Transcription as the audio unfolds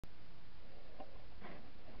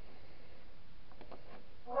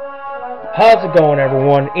How's it going,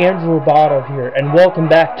 everyone? Andrew Roboto here, and welcome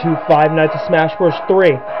back to Five Nights at Smash Bros.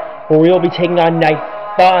 3, where we will be taking on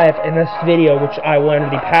Night 5 in this video, which I will enter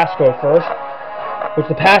the passcode first. Which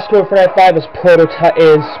the passcode for Night 5 is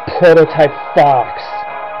Prototype Fox.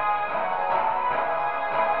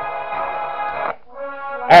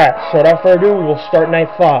 Alright, so without further ado, we'll start Night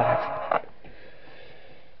 5.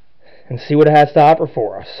 And see what it has to offer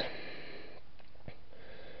for us.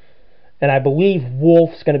 And I believe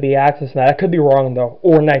Wolf's going to be active tonight. I could be wrong, though.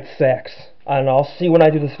 Or Night 6. I don't know. I'll see when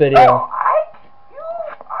I do this video. Oh, Ike, you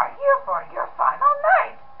are here for your final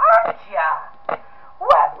night, aren't ya?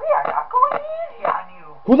 Well, we are not going easy on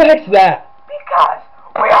you. Who the heck's that? Because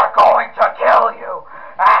we are going to kill you.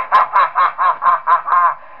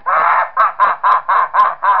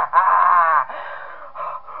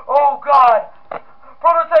 Oh, God.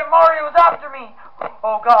 Prototype Mario is after me.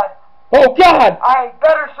 Oh, God. Oh, God! I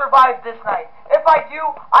better survive this night. If I do,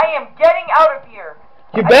 I am getting out of here.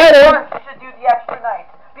 You better! Marth should do the extra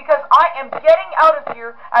nights, because I am getting out of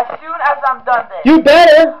here as soon as I'm done this. You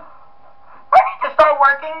better! I need to start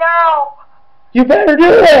working now. You better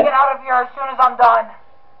do it! Get out of here as soon as I'm done.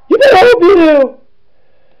 You better hope you do!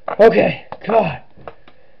 Okay, God,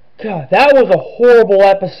 that was a horrible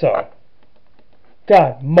episode.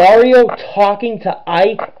 God, Mario talking to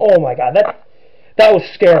Ike, oh my God, that was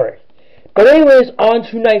scary. But anyways, on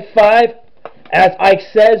to Night 5. As Ike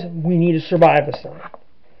says, we need to survive this night.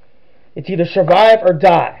 It's either survive or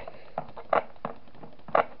die.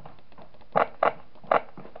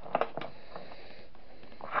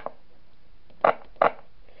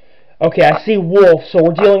 Okay, I see Wolf, so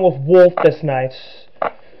we're dealing with Wolf this night.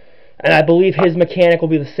 And I believe his mechanic will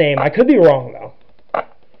be the same. I could be wrong, though.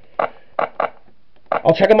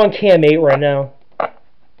 I'll check him on Cam 8 right now.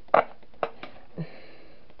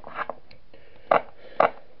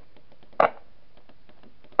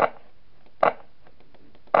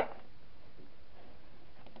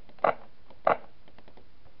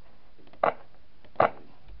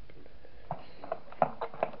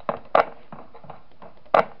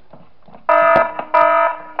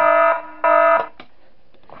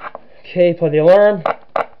 Okay, play the alarm.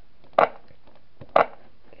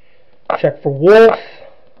 Check for Wolf.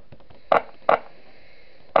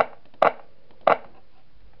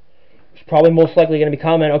 He's probably most likely going to be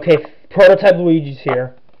coming. Okay, Prototype Luigi's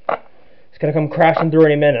here. He's going to come crashing through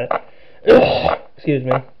any minute. Ugh, excuse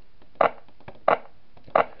me.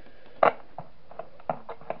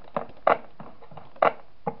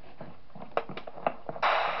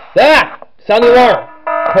 Ah! Sound the alarm.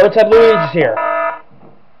 Prototype Luigi's here.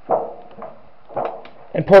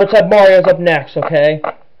 And Prototype Mario's up next, okay?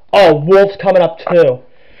 Oh, Wolf's coming up too.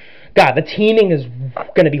 God, the teaming is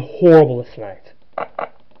going to be horrible this night.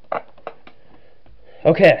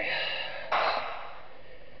 Okay.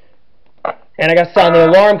 And I got to sound the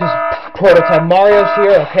alarm because Prototype Mario's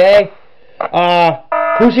here, okay?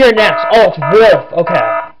 Who's here next? Oh, it's Wolf, okay.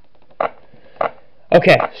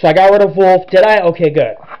 Okay, so I got rid of Wolf. Did I? Okay,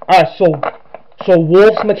 good. Alright, so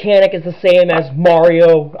Wolf's mechanic is the same as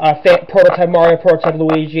Mario, Prototype Mario, Prototype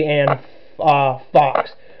Luigi, and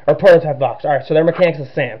Fox. Or Prototype Fox. Alright, so their mechanic's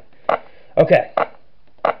the same. Okay.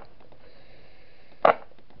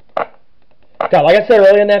 God, like I said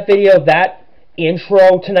earlier in that video, that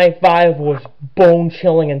intro to Night 5 was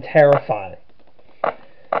bone-chilling and terrifying.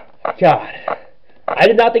 God. I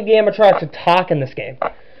did not think the animatronics could talk in this game.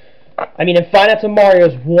 I mean, in Five Nights at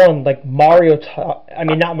Mario's 1, like Mario I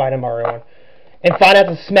mean, not Mario 1. In Five Nights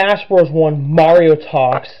at Smash Bros. 1, Mario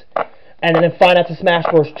talks. And then in Five Nights at Smash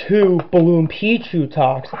Bros. 2, Balloon Pichu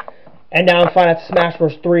talks. And now in Five Nights at Smash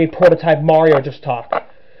Bros. 3, Prototype Mario just talked.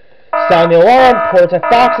 Sound the alarm, Prototype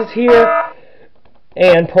Fox is here.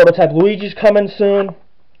 And Prototype Luigi's coming soon.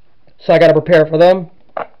 So I gotta prepare for them.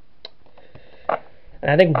 And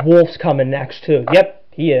I think Wolf's coming next too. Yep,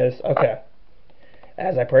 he is. Okay.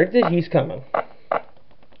 As I predicted, he's coming.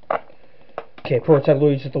 Okay, Prototype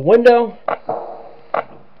Luigi's at the window.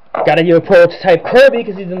 Gotta do a Prototype Kirby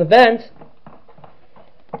because he's in the vent.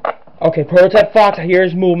 Okay, Prototype Fox, I hear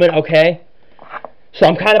his movement, okay. So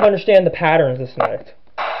I'm kind of understanding the patterns this night.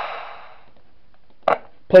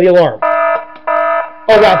 Play the alarm.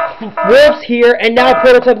 Oh God, Wolf's here, and now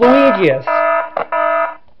Prototype Luigi is.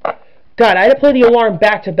 God, I had to play the alarm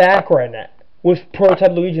back to back right now with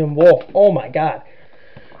Prototype Luigi and Wolf. Oh my God.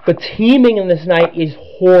 The teaming in this night is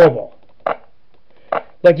horrible.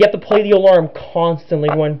 Like, you have to play the alarm constantly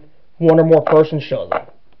when one or more persons shows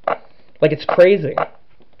up. Like, it's crazy.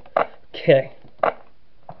 Okay.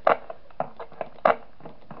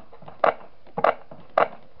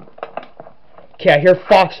 Okay, I hear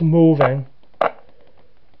Fox moving.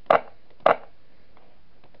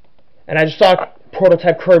 And I just saw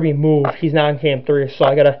Prototype Kirby move. He's not in Game 3, so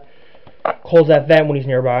I gotta close that vent when he's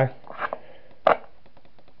nearby.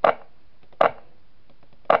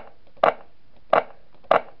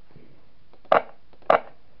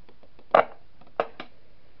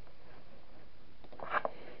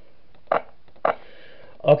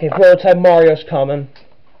 Okay, Prototype Mario's coming.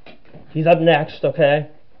 He's up next, okay?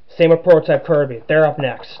 Same with Prototype Kirby. They're up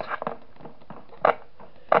next.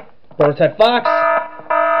 Prototype Fox.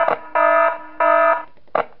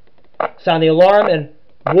 Sound the alarm, and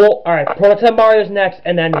Wolf. Alright, Prototype Mario's next,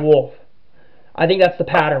 and then Wolf. I think that's the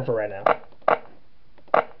pattern for right now.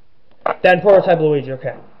 Then Prototype Luigi,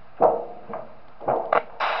 okay.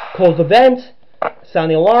 Close the vent.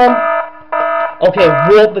 Sound the alarm. Okay,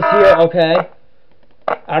 Wolf is here, okay.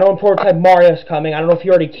 I don't know when Prototype Mario's coming. I don't know if he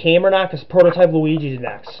already came or not, because Prototype Luigi's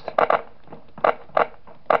next.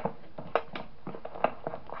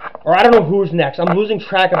 Or I don't know who's next. I'm losing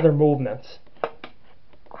track of their movements.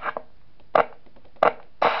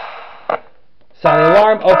 Sound the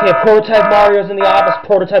alarm. Okay, Prototype Mario's in the office.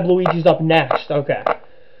 Prototype Luigi's up next. Okay.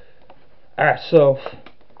 Alright, so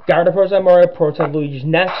got the Prototype Mario. Prototype Luigi's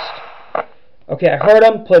next. Okay, I heard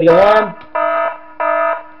him. Play the alarm.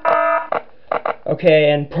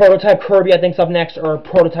 Okay, and Prototype Kirby I think's up next, or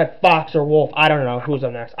Prototype Fox or Wolf. I don't know who's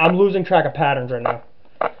up next. I'm losing track of patterns right now.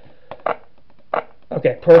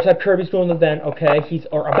 Okay, Prototype Kirby's going to the vent. Okay, he's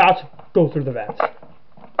about to go through the vent.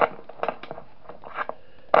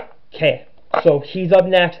 Okay, so he's up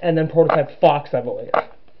next, and then Prototype Fox, I believe.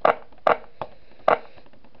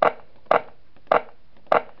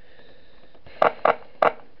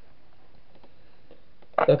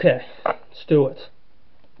 Okay, let's do it.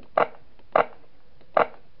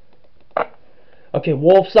 Okay,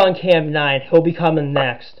 Wolf's on Cam 9. He'll be coming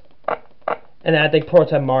next. And then I think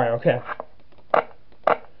Prototype Mario. Okay.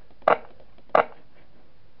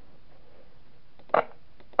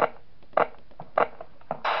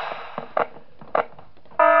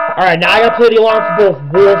 Alright, now I gotta play the alarm for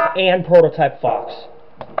both Wolf and Prototype Fox.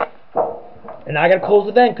 And now I gotta close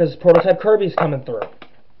the vent because Prototype Kirby's coming through.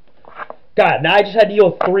 God, now I just had to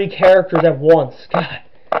deal with 3 characters at once.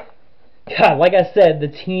 God, like I said, the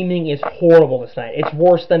teaming is horrible this night. It's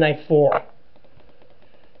worse than night 4.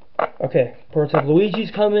 Okay, Prototype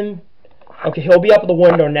Luigi's coming. Okay, he'll be up at the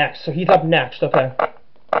window next, so he's up next, okay.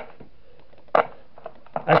 I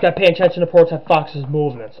just gotta pay attention to Prototype Fox's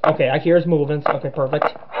movements. Okay, I hear his movements. Okay, perfect.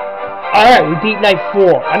 Alright, we beat night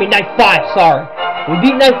 4. I mean, night 5, sorry. We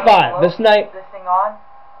beat night 5. Hello? This night... Is this thing on?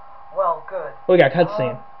 Well, good. Oh, we got a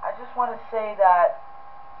cutscene. I just want to say that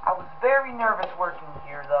I was very nervous working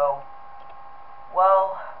here, though.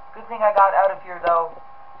 Well, good thing I got out of here, though.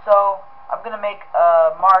 So, I'm gonna make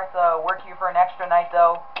Marth work here for an extra night,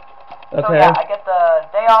 though. Okay. So, yeah, I get the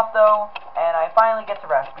day off, though, and I finally get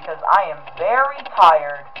to rest, because I am very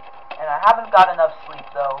tired, and I haven't got enough sleep,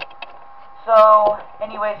 though. So,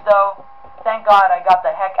 anyways, though, thank God I got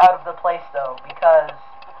the heck out of the place, though, because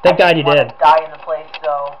Thank God you did. Die in the place,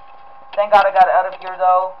 so thank God I got out of here,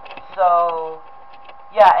 though. So,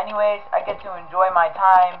 yeah, anyways, I get to enjoy my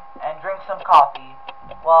time and drink some coffee.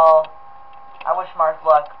 Well, I wish Marth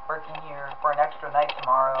luck working here for an extra night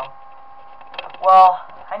tomorrow. Well,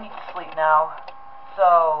 I need to sleep now.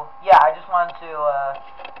 So, yeah, I just wanted to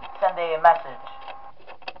send a message.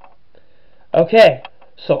 Okay,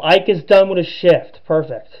 so Ike is done with his shift.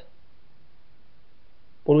 Perfect.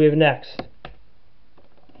 What do we have next?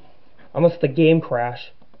 Unless the game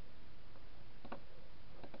crash.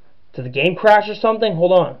 Did the game crash or something?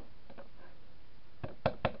 Hold on.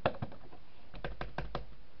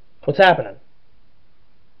 What's happening?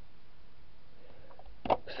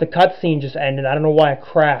 The cutscene just ended. I don't know why it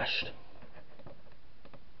crashed.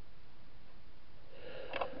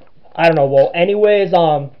 I don't know. Well, anyways,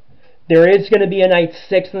 there is going to be a night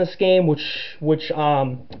 6 in this game, which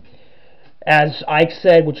as Ike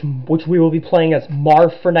said, which we will be playing as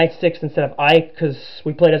Marth for night 6 instead of Ike, because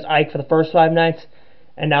we played as Ike for the first 5 nights,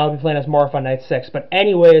 and now we'll be playing as Marth on night 6. But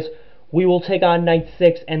anyways, we will take on night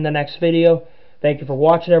 6 in the next video. Thank you for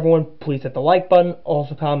watching, everyone. Please hit the like button.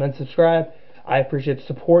 Also comment and subscribe. I appreciate the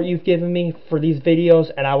support you've given me for these videos,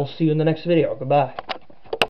 and I will see you in the next video. Goodbye.